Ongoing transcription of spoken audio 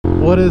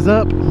What is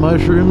up,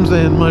 mushrooms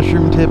and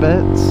mushroom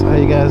tibettes? How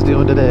you guys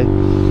doing today?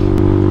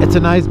 It's a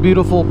nice,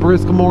 beautiful,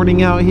 brisk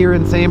morning out here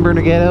in San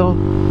Bernardino,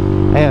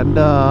 and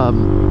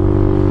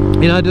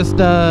you know, I just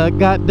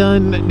got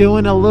done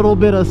doing a little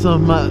bit of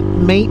some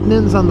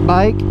maintenance on the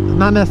bike.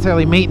 Not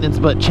necessarily maintenance,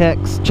 but check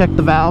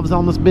the valves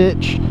on this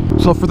bitch.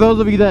 So for those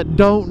of you that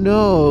don't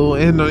know,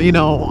 and you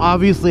know,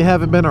 obviously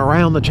haven't been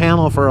around the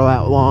channel for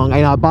that long,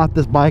 I bought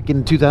this bike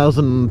in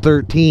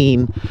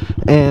 2013,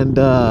 and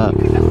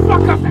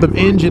the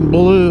engine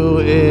blew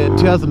in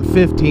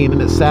 2015,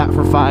 and it sat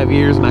for 5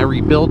 years, and I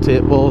rebuilt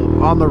it.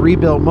 Well, on the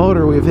rebuilt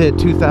motor, we've hit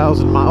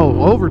 2,000 miles,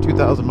 over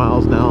 2,000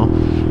 miles now,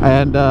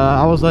 and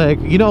I was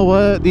like, you know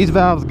what? These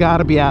valves got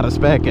to be out of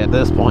spec at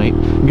this point.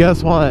 And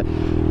guess what?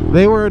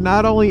 They were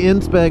not only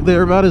in spec, they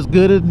were about as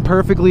good and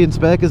perfectly in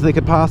spec as they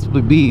could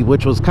possibly be,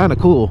 which was kind of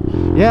cool.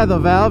 Yeah, the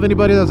valve,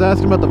 anybody that was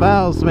asking about the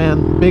valves,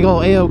 man, big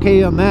old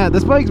A-OK on that.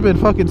 This bike's been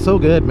fucking so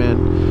good,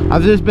 man.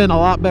 I've just been a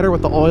lot better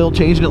with the oil,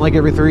 changing it like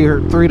every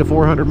 300 to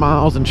 400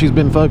 miles, and she's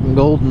been fucking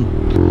golden.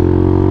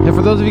 And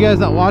for those of you guys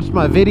that watched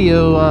my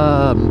video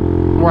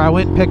where I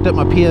went and picked up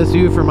my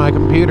PSU for my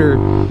computer,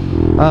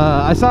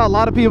 I saw a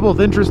lot of people with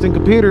interest in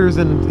computers,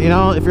 and you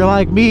know, if you're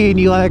like me and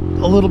you like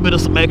a little bit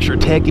of some extra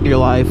tech in your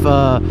life,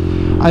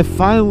 I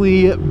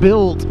finally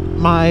built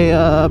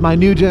my my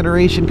new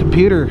generation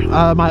computer.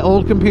 My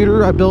old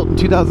computer I built in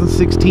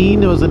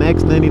 2016. It was an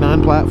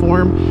X99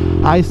 platform,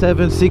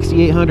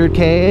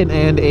 i7-6800K,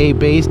 and a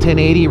base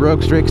 1080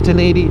 Rogue Strix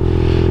 1080.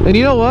 And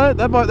you know what?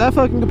 That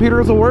fucking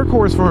computer is a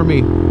workhorse for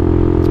me.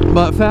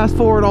 But fast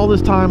forward all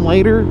this time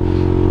later,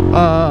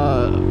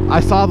 I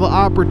saw the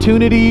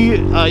opportunity.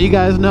 You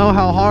guys know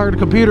how hard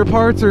computer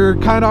parts are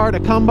kind of hard to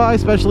come by,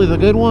 especially the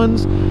good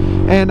ones.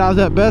 And I was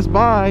at Best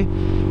Buy,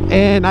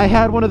 and I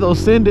had one of those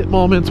send it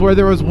moments where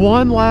there was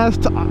one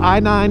last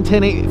i9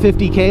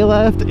 10850K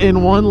left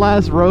and one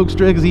last Rogue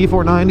Strix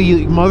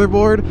Z490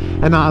 motherboard,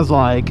 and I was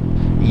like,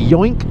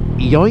 yoink,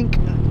 yoink,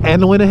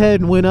 and went ahead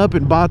and went up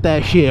and bought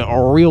that shit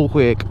real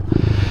quick.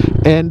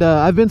 And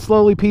I've been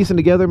slowly piecing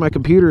together my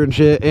computer and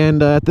shit,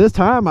 and at this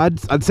time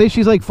I'd say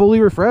she's like fully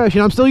refreshed. You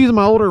know, I'm still using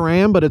my older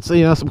RAM, but it's,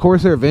 you know, some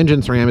Corsair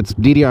Vengeance RAM. It's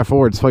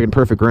DDR4. It's fucking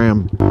perfect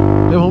RAM.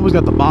 The homie's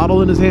got the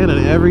bottle in his hand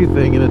and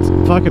everything, and it's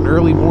fucking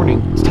early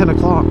morning. It's 10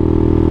 o'clock.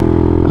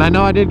 And I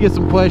know I did get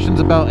some questions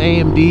about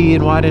AMD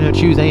and why didn't I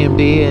choose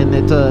AMD, and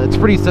it's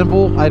pretty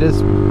simple. I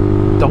just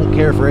don't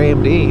care for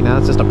AMD. You know,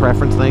 it's just a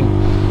preference thing.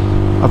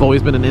 I've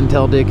always been an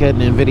Intel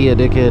dickhead and Nvidia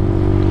dickhead.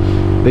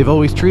 They've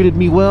always treated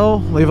me well.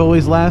 They've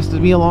always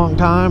lasted me a long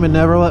time and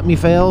never let me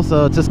fail.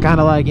 So it's just kind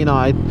of like, you know,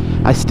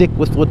 I stick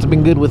with what's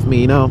been good with me,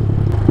 you know.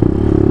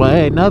 But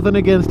hey, nothing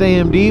against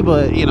AMD,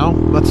 but you know,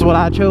 that's what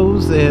I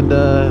chose. And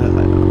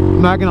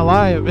I'm not gonna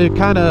lie, it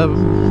kind of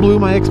blew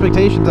my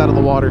expectations out of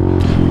the water.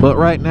 But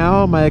right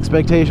now, my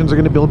expectations are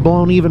gonna be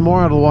blown even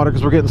more out of the water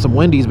because we're getting some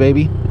Wendy's,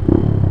 baby.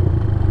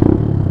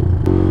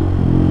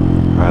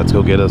 All right, let's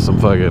go get us some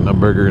fucking a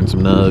burger and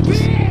some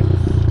nugs.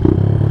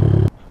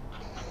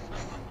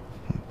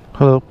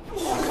 Hello.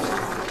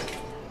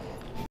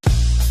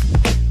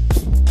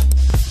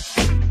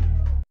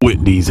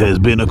 Wendy's has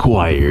been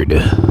acquired.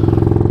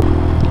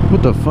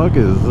 What the fuck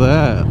is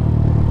that?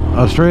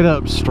 A straight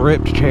up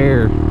stripped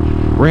chair.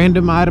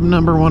 Random item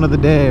number 1 of the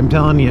day, I'm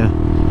telling you.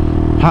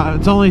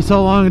 It's only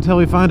so long until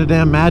we find a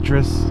damn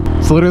mattress.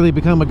 It's literally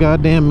become a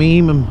goddamn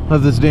meme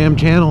of this damn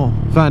channel.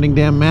 Finding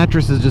damn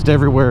mattresses just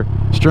everywhere,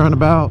 strewn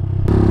about.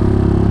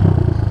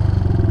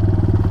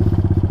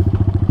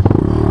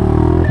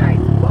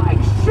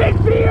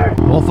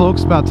 Well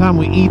folks, about time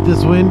we eat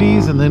this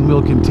Wendy's and then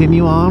we'll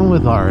continue on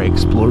with our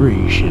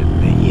exploration.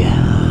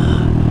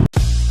 Yeah.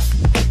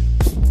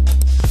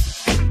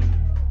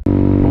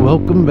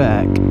 Welcome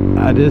back.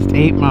 I just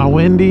ate my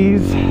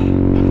Wendy's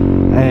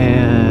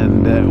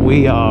and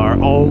we are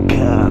all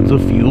kinds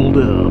of fueled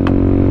up.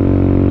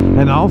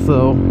 And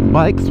also,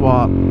 bike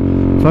swap.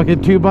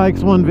 Fucking 2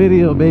 bikes, 1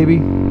 video, baby.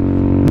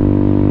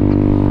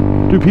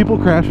 Do people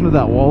crash into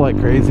that wall like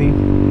crazy?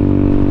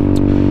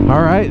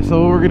 Alright,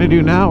 so what we're gonna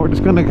do now, we're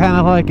just gonna kind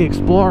of like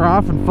explore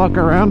off and fuck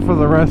around for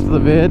the rest of the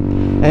vid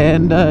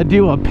and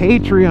do a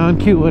Patreon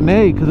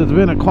Q&A, because it's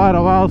been quite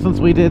a while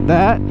since we did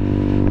that,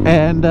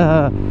 and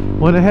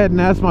went ahead and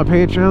asked my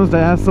patrons to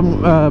ask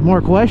some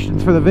more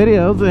questions for the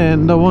videos,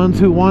 and the ones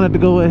who wanted to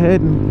go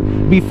ahead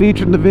and be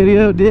featured in the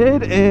video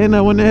did, and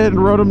I went ahead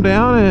and wrote them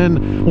down,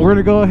 and we're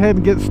gonna go ahead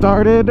and get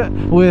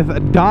started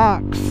with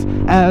Docs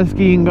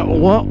asking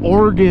what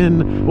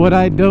organ would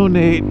I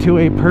donate to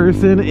a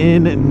person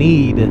in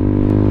need.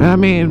 I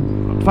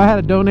mean, if I had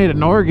to donate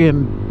an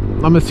organ,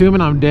 I'm assuming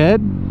I'm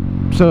dead,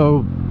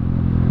 so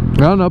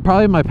I don't know,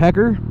 probably my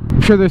pecker. I'm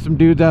sure there's some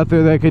dudes out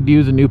there that could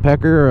use a new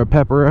pecker or a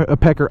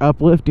pecker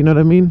uplift, you know what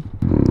I mean?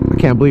 I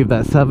can't believe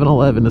that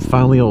 7-Eleven is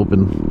finally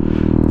open.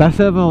 That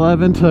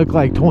 7-Eleven took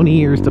like 20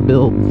 years to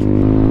build.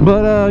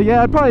 But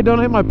yeah, I'd probably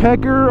donate my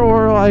pecker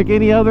or like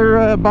any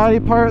other body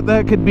part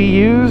that could be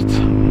used.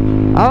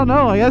 I don't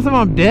know, I guess if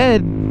I'm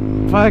dead,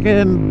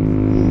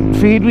 fucking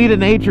feed me to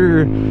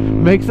nature.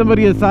 make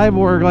somebody a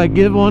cyborg. Like,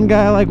 give one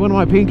guy like one of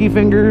my pinky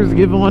fingers,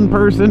 give one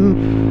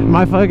person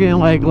my fucking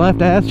like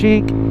left ass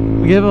cheek,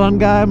 give one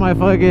guy my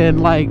fucking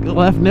like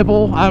left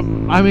nipple.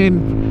 I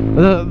mean,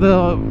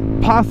 the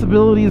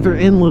possibilities are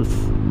endless.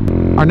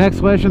 Our next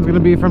question is going to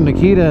be from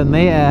Nikita, and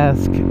they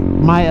ask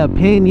my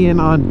opinion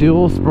on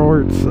dual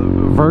sports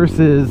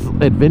versus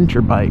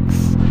adventure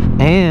bikes,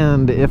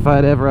 and if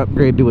I'd ever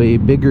upgrade to a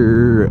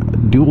bigger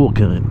dual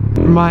gun.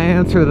 My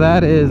answer to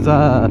that is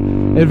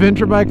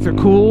adventure bikes are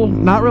cool.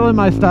 Not really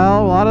my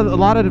style. A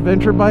lot of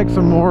adventure bikes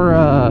are more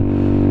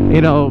you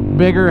know,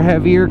 bigger,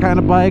 heavier kind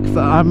of bikes.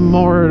 I'm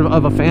more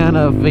of a fan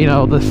of, you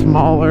know, the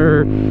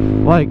smaller,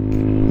 like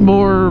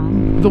more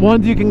the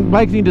ones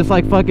bikes you can just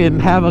like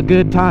fucking have a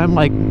good time,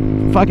 like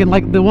fucking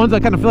like the ones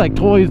that kind of feel like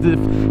toys,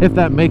 if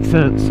that makes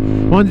sense.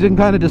 Ones you can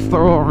kind of just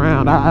throw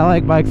around. I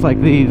like bikes like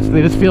these.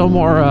 They just feel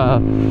more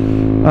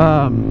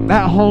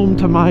at home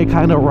to my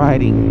kind of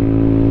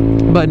riding.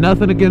 But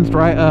nothing against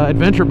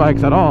adventure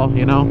bikes at all,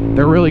 you know.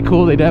 They're really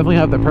cool. They definitely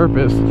have their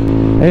purpose,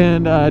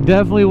 and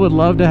definitely would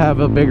love to have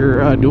a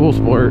bigger dual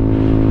sport.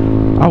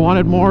 I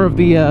wanted more of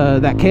the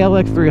that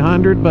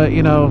KLX300, but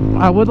you know,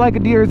 I would like a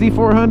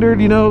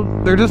DRZ400. You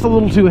know, they're just a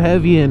little too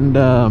heavy, and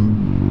I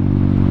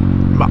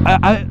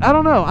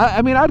don't know.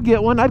 I mean, I'd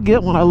get one. I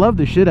love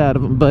the shit out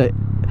of them, but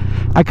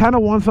I kind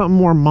of want something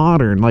more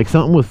modern, like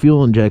something with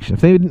fuel injection.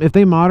 If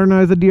they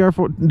modernize the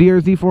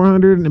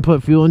DRZ400 and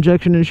put fuel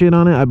injection and shit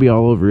on it, I'd be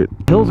all over it.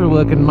 Hills are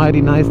looking mighty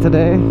nice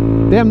today.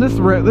 Damn, this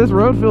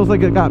road feels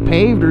like it got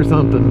paved or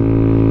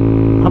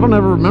something. I don't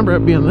ever remember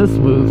it being this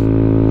smooth.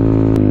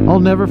 I'll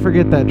never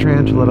forget that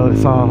tarantula that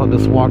I saw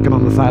just walking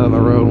on the side of the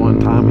road one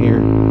time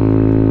here.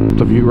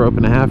 It's a view rope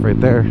and a half right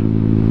there.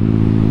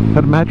 Is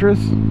that a mattress?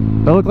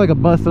 That looked like a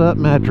busted up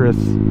mattress.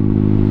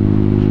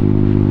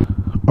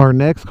 Our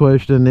next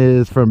question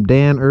is from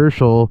Dan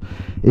Urschel.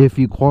 If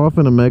you quaff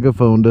in a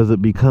megaphone, does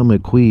it become a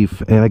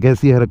queef? And I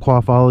guess he had a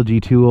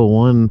Quaffology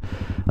 201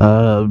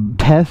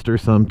 test or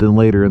something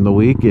later in the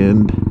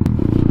weekend.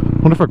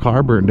 What if a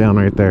car burned down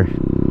right there?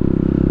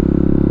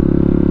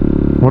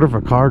 What if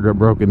a car got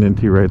broken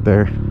into right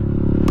there?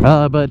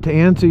 But to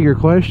answer your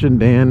question,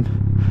 Dan,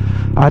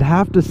 I'd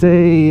have to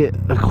say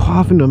a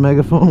quaff into a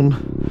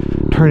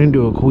megaphone turn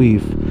into a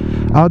queef.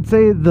 I would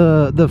say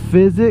the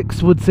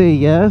physics would say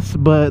yes,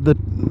 but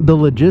the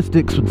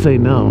logistics would say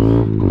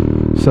no.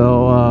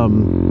 So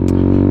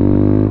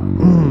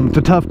it's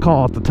a tough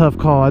call. It's a tough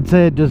call. I'd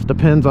say it just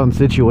depends on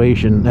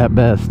situation at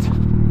best.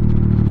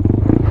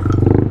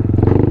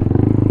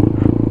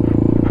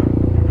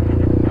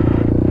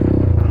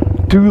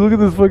 Dude, look at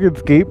this fucking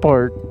skate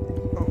park.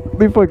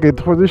 They fucking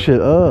tore this shit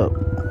up.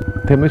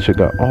 Damn, this shit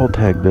got all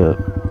tagged up.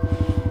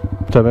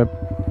 What's up, man?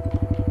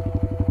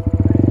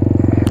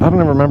 I don't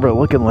even remember it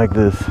looking like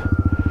this.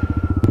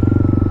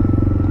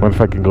 What if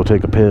I can go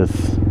take a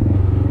piss?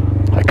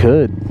 I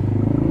could.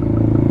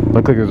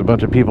 Look like there's a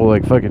bunch of people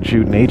like fucking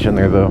shooting H in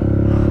there though.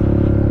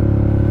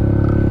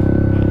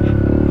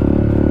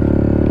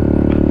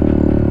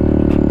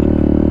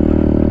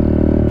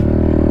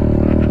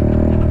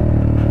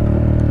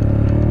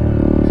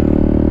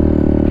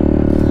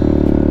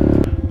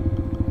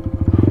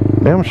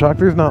 Man, I'm shocked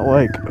there's not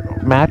like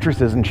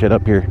mattresses and shit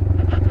up here.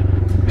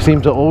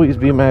 Seems to always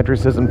be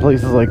mattresses in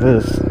places like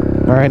this.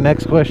 Alright,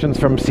 next question's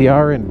from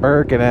Ciara and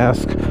Burke, and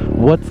ask,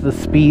 what's the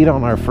speed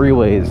on our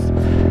freeways?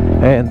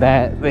 And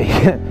that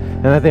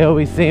they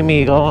always see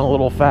me going a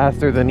little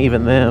faster than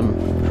even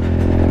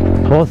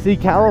them. Well, see,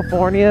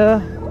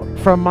 California,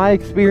 from my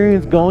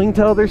experience going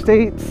to other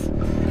states,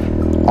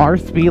 our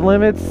speed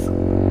limits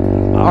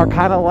are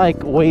kind of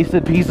like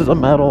wasted pieces of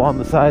metal on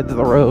the sides of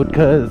the road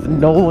because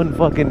no one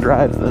fucking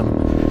drives them.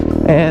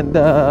 And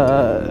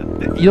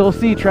you'll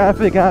see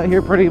traffic out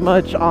here pretty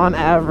much on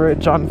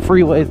average on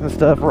freeways and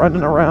stuff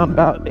running around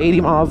about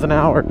 80 miles an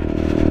hour.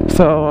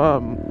 So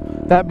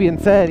that being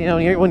said, you know,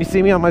 when you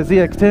see me on my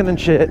ZX10 and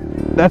shit,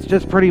 that's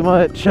just pretty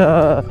much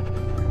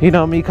you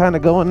know, me kind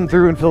of going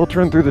through and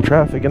filtering through the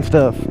traffic and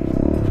stuff.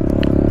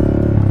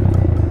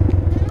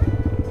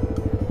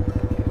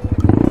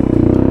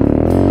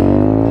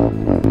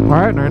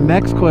 Alright, and our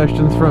next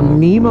question's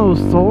from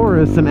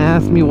Nemosaurus, and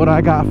asked me what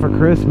I got for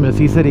Christmas.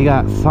 He said he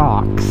got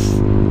socks.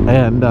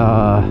 And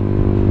I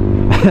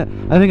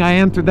think I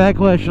answered that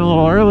question a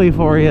little early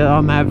for you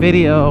on that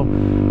video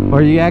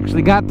where you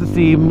actually got to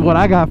see what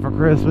I got for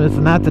Christmas,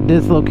 and that's a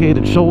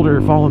dislocated shoulder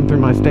falling through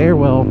my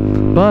stairwell.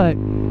 But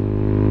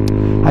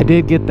I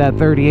did get that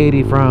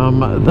 3080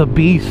 from the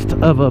beast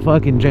of a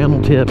fucking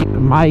channel tip,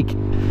 Mike,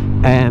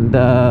 and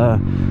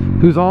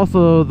who's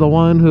also the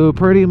one who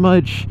pretty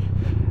much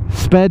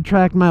sped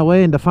tracked my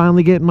way into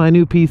finally getting my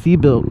new PC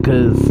built,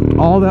 because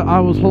all that I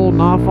was holding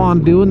off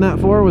on doing that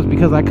for was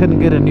because I couldn't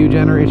get a new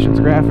generation's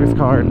graphics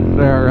card,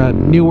 or a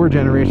newer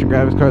generation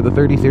graphics card, the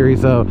 30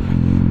 series. So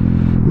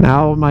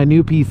now my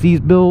new PC's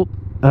built.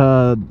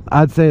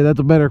 I'd say that's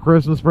a better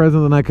Christmas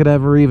present than I could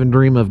ever even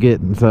dream of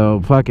getting.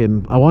 So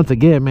fucking, once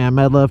again, man,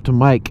 mad love to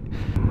Mike.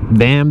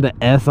 Damn, the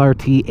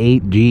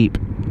SRT8 Jeep.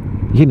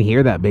 You can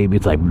hear that, baby.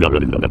 It's like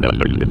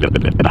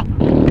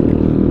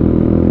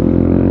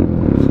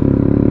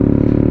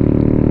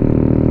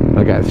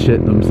guy's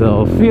shitting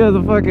himself. He has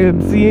a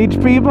fucking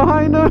CHP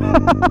behind him.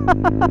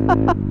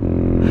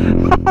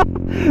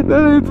 That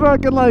dude's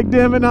fucking like,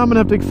 damn it, now I'm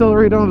gonna have to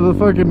accelerate onto the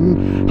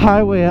fucking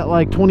highway at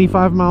like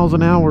 25 miles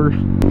an hour.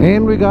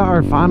 And we got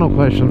our final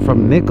question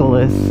from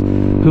Nicholas,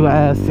 who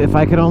asked, if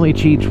I could only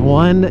cheech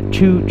one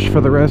chooch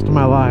for the rest of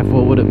my life,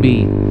 what would it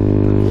be?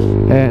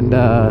 And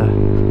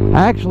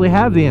I actually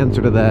have the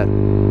answer to that,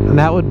 and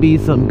that would be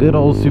some good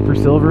old Super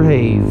Silver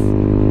Haze.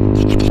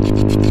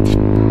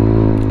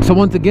 So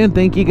once again,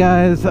 thank you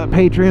guys,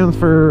 Patreons,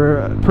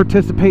 for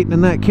participating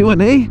in that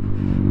Q&A.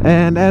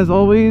 And as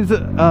always,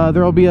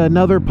 there will be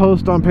another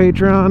post on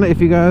Patreon if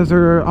you guys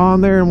are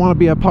on there and want to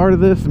be a part of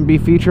this and be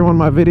featured in one of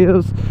my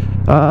videos.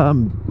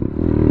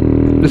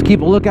 Just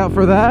keep a lookout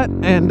for that,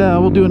 and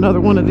we'll do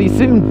another one of these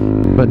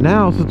soon. But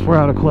now, since we're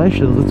out of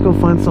questions, let's go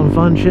find some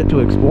fun shit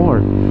to explore.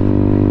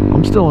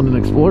 I'm still in an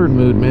exploring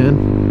mood,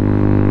 man.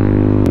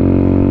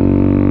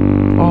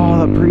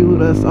 Oh, that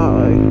Prelude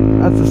SI.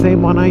 That's the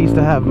same one I used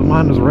to have, but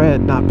mine was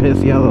red, not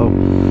piss yellow.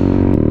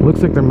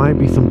 Looks like there might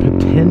be some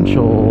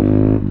potential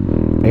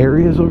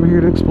areas over here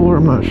to explore.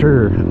 I'm not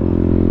sure.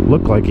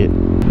 Look like it.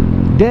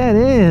 Dead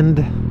end.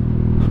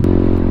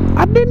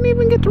 I didn't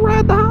even get to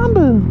ride the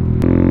Honda.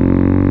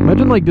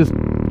 Imagine like just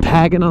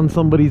tagging on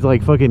somebody's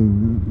like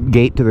fucking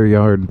gate to their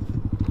yard.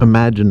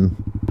 Imagine.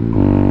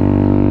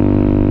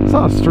 I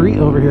saw a street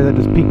over here that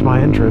just piqued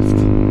my interest.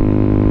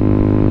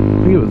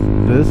 I think it was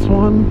this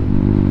one.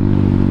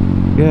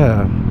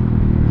 Yeah.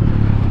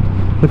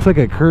 Looks like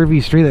a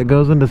curvy street that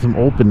goes into some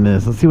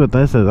openness. Let's see what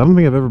this is. I don't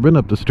think I've ever been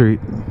up the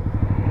street.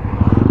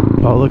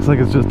 Oh, it looks like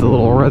it's just a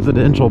little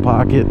residential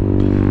pocket.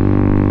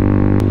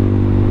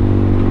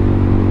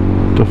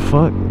 The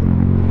fuck?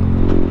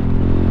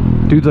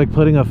 Dude's like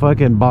putting a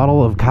fucking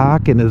bottle of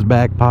cock in his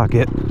back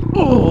pocket.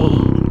 Oh,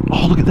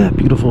 look at that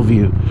beautiful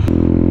view.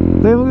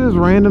 They look at this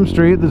random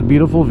street, this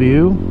beautiful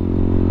view.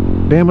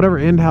 Damn, whatever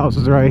end house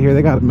is right here,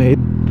 they got it made.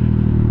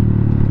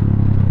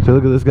 So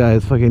look at this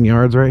guy's fucking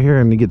yards right here,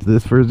 and he gets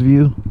this for his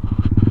view.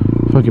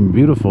 Fucking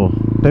beautiful.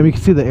 Damn, you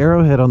can see the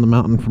arrowhead on the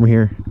mountain from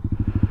here.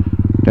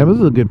 Damn, this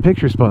is a good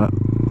picture spot.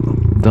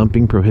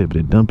 Dumping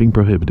prohibited, dumping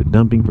prohibited,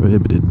 dumping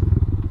prohibited.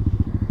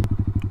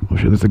 Oh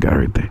shit, there's a guy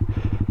right there.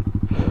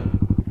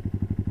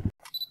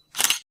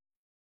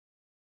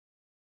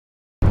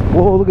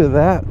 Whoa, look at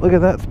that. Look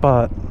at that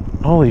spot.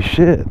 Holy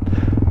shit.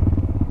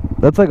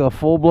 That's like a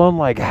full-blown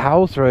like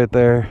house right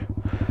there.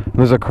 And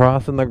there's a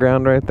cross in the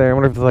ground right there. I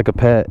wonder if it's like a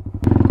pet.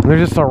 And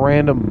there's just a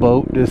random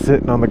boat just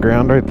sitting on the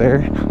ground right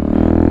there.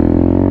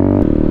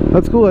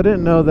 That's cool. I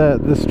didn't know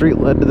that this street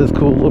led to this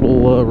cool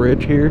little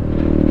ridge here.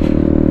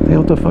 Damn,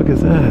 what the fuck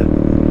is that?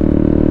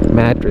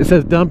 Mattress. It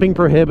says dumping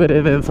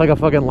prohibited, and it's like a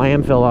fucking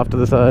landfill off to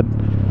the side.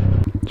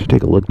 Should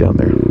take a look down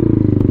there.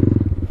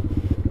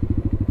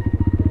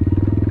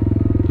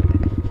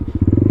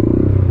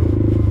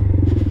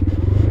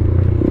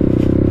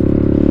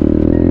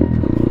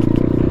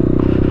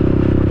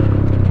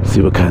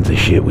 See what kinds of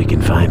shit we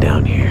can find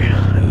down here.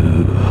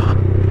 Ooh.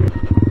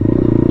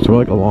 So we're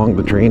like along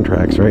the train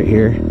tracks right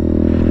here.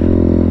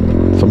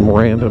 Some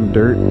random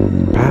dirt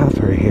path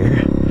right here,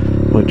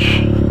 which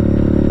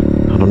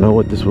I don't know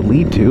what this would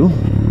lead to.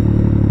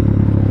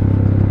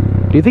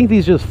 Do you think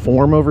these just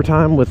form over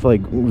time with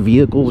like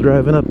vehicles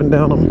driving up and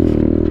down them?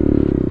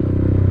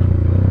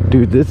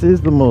 Dude, this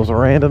is the most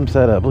random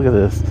setup. Look at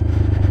this.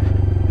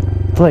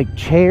 It's like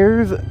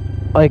chairs,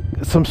 like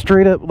some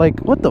straight up, like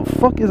what the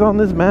fuck is on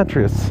this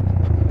mattress?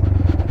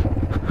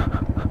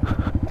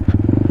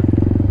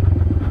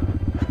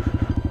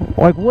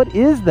 Like, what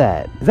is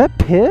that? Is that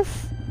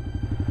piss?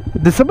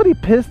 Did somebody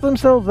piss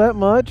themselves that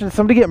much? Did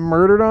somebody get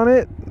murdered on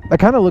it? That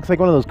kind of looks like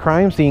one of those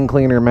crime scene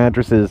cleaner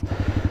mattresses.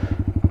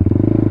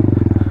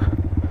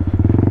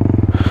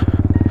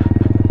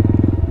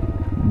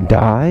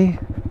 Die?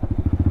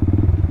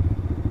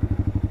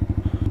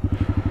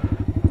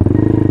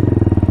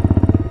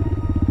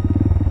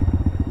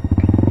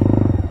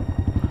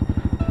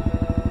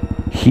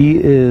 He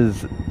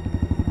is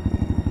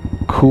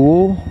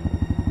cool.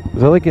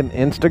 Is that like an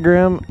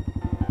Instagram?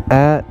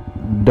 At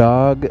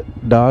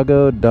doggo.lad.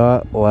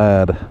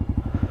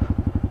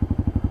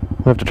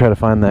 We'll have to try to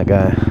find that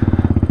guy.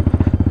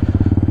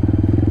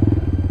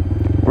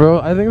 Bro,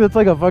 I think that's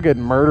like a fucking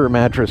murder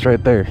mattress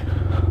right there.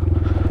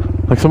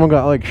 Like someone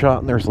got like shot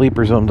in their sleep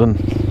or something.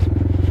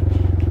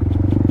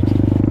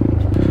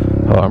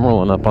 Oh, I'm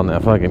rolling up on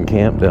that fucking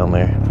camp down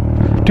there.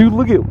 Dude,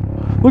 look at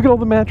all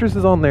the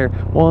mattresses on there.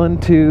 1,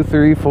 2,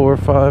 3, 4,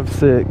 5,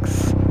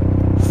 6,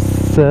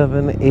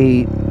 7,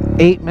 8.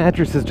 8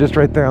 mattresses just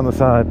right there on the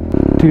side.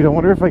 Dude, I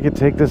wonder if I could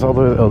take this all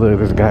the way. Oh,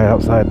 there's a guy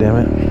outside, damn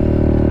it.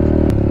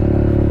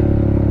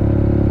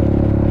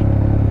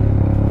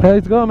 Hey,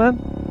 how's it going, man?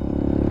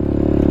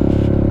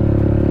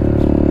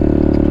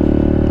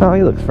 Oh,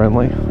 he looks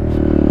friendly.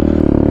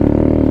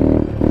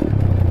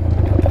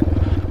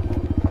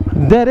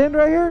 Dead end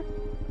right here?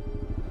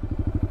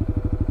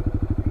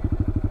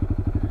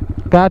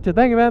 Gotcha,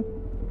 thank you, man.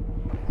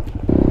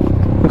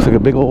 Looks like a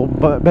big old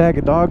bag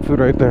of dog food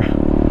right there.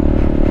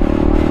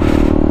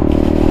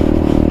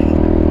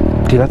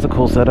 Dude, that's a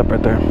cool setup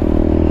right there.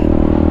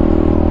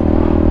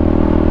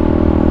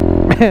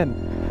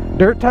 Man,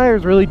 dirt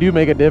tires really do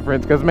make a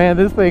difference, because man,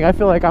 this thing, I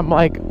feel like I'm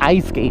like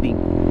ice skating.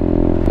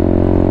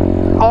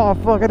 Oh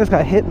fuck, I just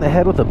got hit in the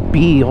head with a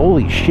bee.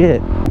 Holy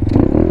shit.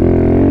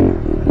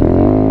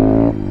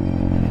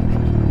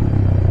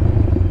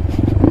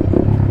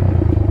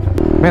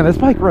 Man, this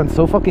bike runs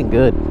so fucking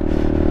good.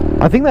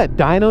 I think that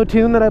dyno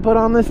tune that I put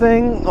on this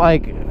thing,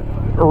 like,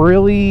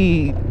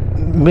 really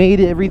made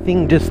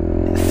everything just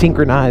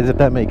synchronize, if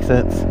that makes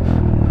sense.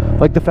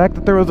 Like the fact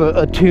that there was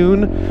a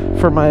tune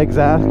for my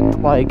exact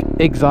like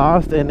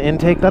exhaust and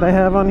intake that I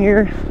have on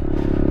here,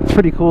 it's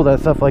pretty cool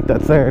that stuff like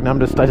that's there. And I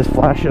just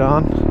flash it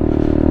on.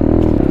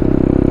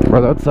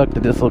 Bro, that would suck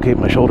to dislocate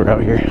my shoulder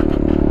out here.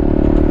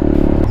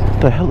 What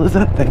the hell is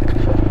that thing?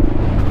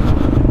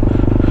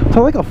 Is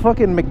that like a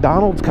fucking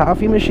McDonald's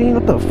coffee machine?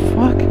 What the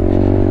fuck?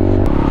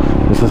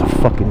 This is a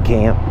fucking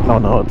camp. Oh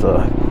no, it's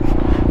a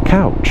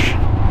couch.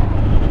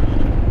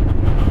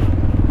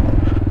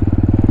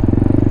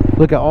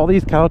 Look at all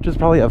these couches,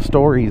 probably have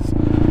stories.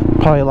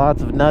 Probably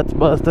lots of nuts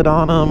busted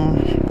on them,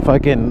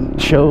 fucking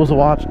shows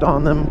watched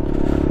on them,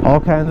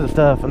 all kinds of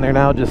stuff, and they're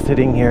now just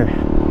sitting here,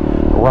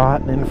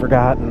 rotten and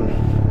forgotten.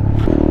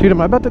 Dude, am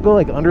I about to go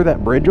like under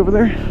that bridge over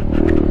there?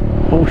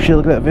 Oh shit,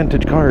 look at that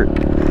vintage cart.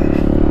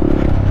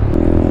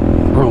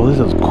 Bro, this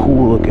is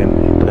cool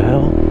looking. What the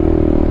hell?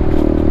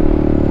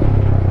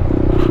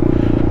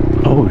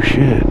 Oh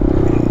shit.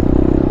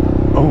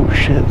 Oh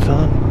shit,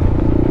 son.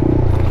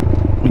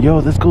 Yo,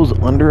 this goes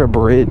under a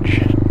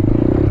bridge.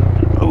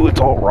 Oh, it's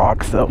all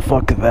rocks though.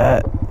 Fuck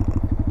that.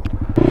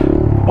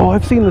 Oh,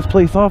 I've seen this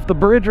place off the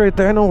bridge right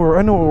there. I know where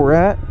we're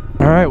at.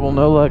 Alright, well,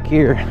 no luck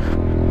here.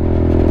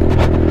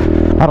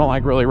 I don't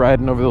like really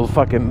riding over those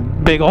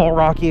fucking big old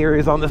rocky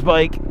areas on this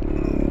bike.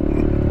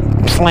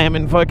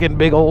 Slamming fucking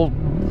big old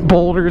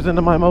boulders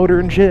into my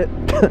motor and shit.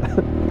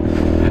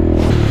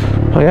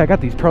 Oh yeah, I got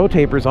these pro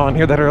tapers on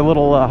here that are a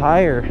little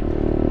higher.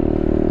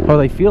 Oh,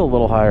 they feel a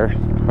little higher.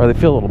 Or they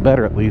feel a little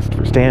better, at least,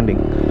 for standing.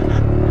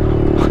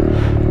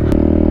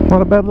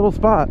 Not a bad little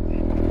spot.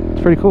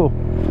 It's pretty cool.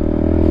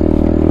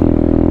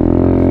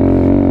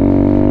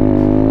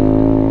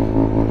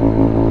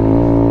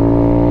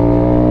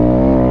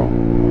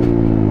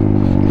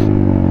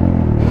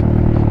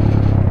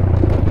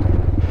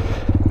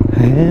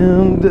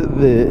 And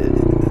the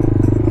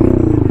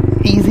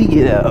easy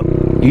get out.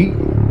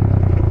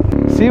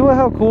 See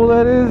how cool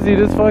that is? You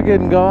just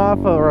fucking go off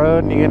a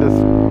road and you can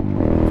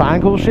just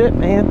find cool shit,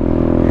 man.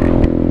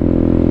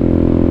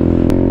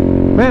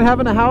 Man,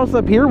 having a house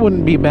up here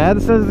wouldn't be bad.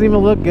 This doesn't even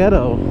look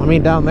ghetto. I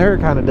mean, down there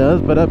it kind of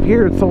does, but up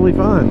here it's totally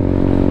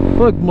fine.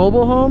 Look,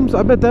 mobile homes.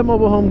 I bet that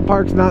mobile home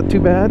park's not too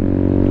bad.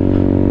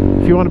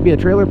 If you want to be a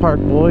trailer park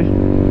boy.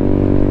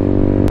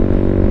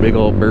 Big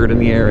old bird in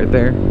the air right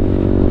there.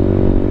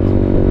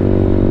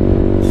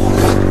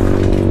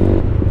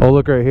 Oh,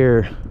 look right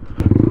here.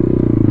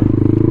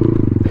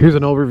 Here's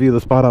an overview of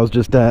the spot I was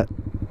just at.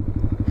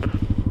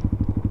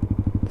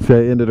 See,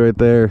 I ended right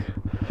there.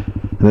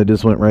 And I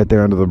just went right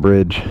there under the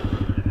bridge.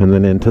 And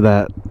then into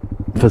that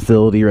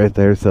facility right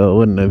there, so it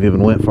wouldn't have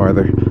even went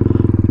farther.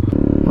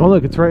 Oh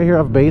look, it's right here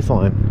off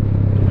baseline.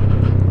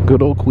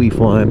 Good old queef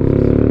line.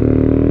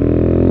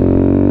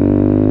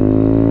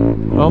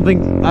 I don't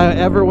think I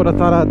ever would have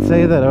thought I'd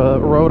say that a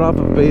road off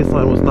of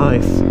baseline was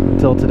nice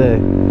until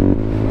today.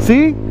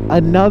 See?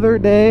 Another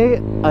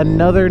day,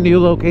 another new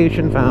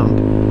location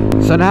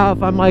found. So now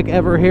if I'm like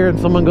ever here and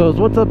someone goes,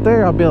 what's up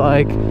there? I'll be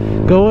like,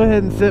 go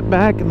ahead and sit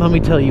back and let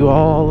me tell you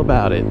all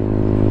about it.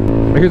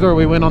 Here's where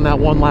we went on that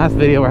one last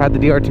video where I had the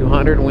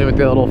DR200 and we went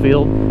through that little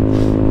field.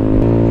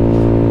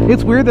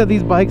 It's weird that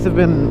these bikes have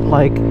been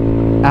like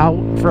out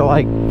for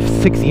like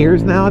 6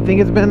 years now, I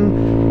think it's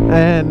been,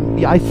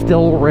 and I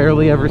still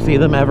rarely ever see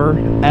them ever.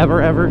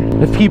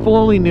 If people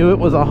only knew it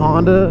was a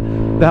Honda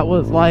that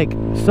was like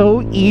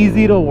so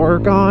easy to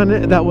work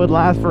on, that would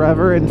last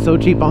forever and so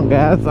cheap on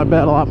gas, I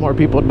bet a lot more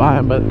people would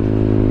buy them. But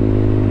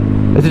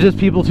is it just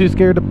people too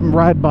scared to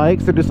ride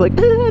bikes? They're just like, I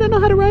don't know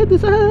how to ride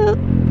this.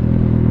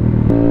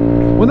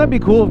 Wouldn't that be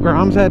cool if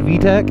Groms had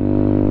VTEC?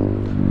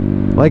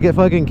 Like it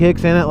fucking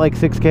kicks in at like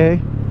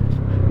 6K.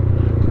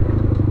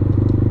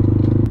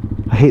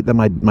 I hate that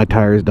my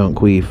tires don't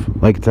queef.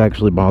 Like it's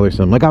actually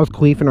bothersome. Like I was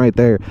queefing right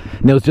there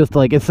and it was just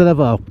like, instead of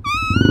a,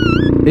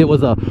 it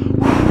was a,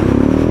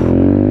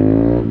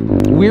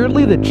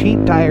 weirdly the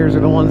cheap tires are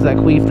the ones that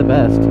queef the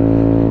best.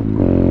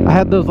 I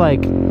had those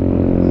like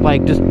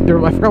just,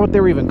 I forgot what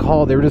they were even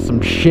called. They were just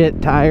some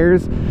shit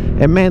tires.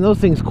 And man, those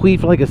things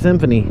queef like a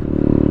symphony.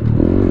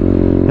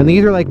 And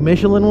these are like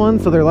Michelin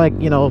ones, so they're like,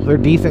 you know, they're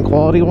decent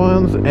quality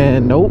ones,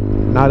 and nope,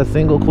 not a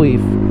single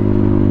queef.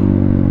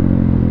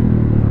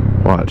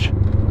 Watch.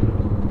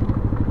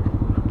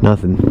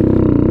 Nothing.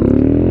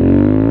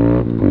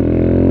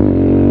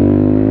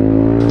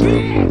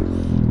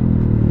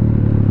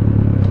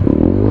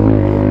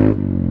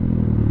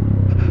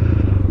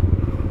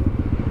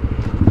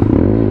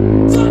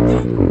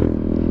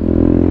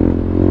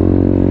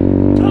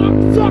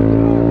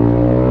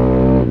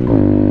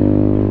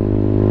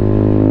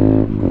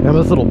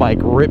 This little bike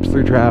rips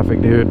through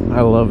traffic, dude.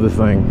 I love this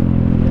thing.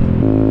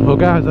 Well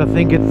guys, I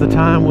think it's the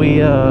time we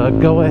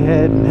go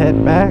ahead and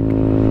head back.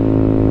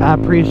 I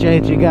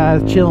appreciate you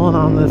guys chilling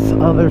on this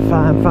other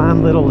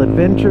fine little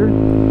adventure.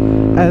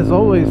 As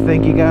always,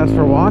 thank you guys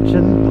for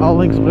watching. All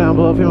links will be down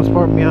below if you want to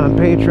support me on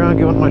Patreon,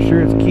 get one of my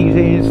shirts,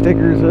 keychains,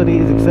 stickers,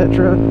 hoodies,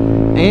 etc.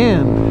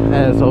 And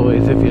as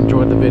always, if you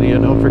enjoyed the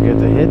video, don't forget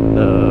to hit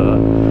the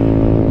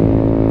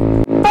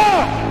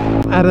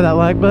out of that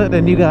like button,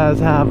 and you guys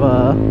have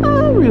a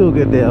real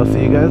good day. I'll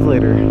see you guys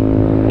later.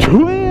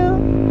 Twin!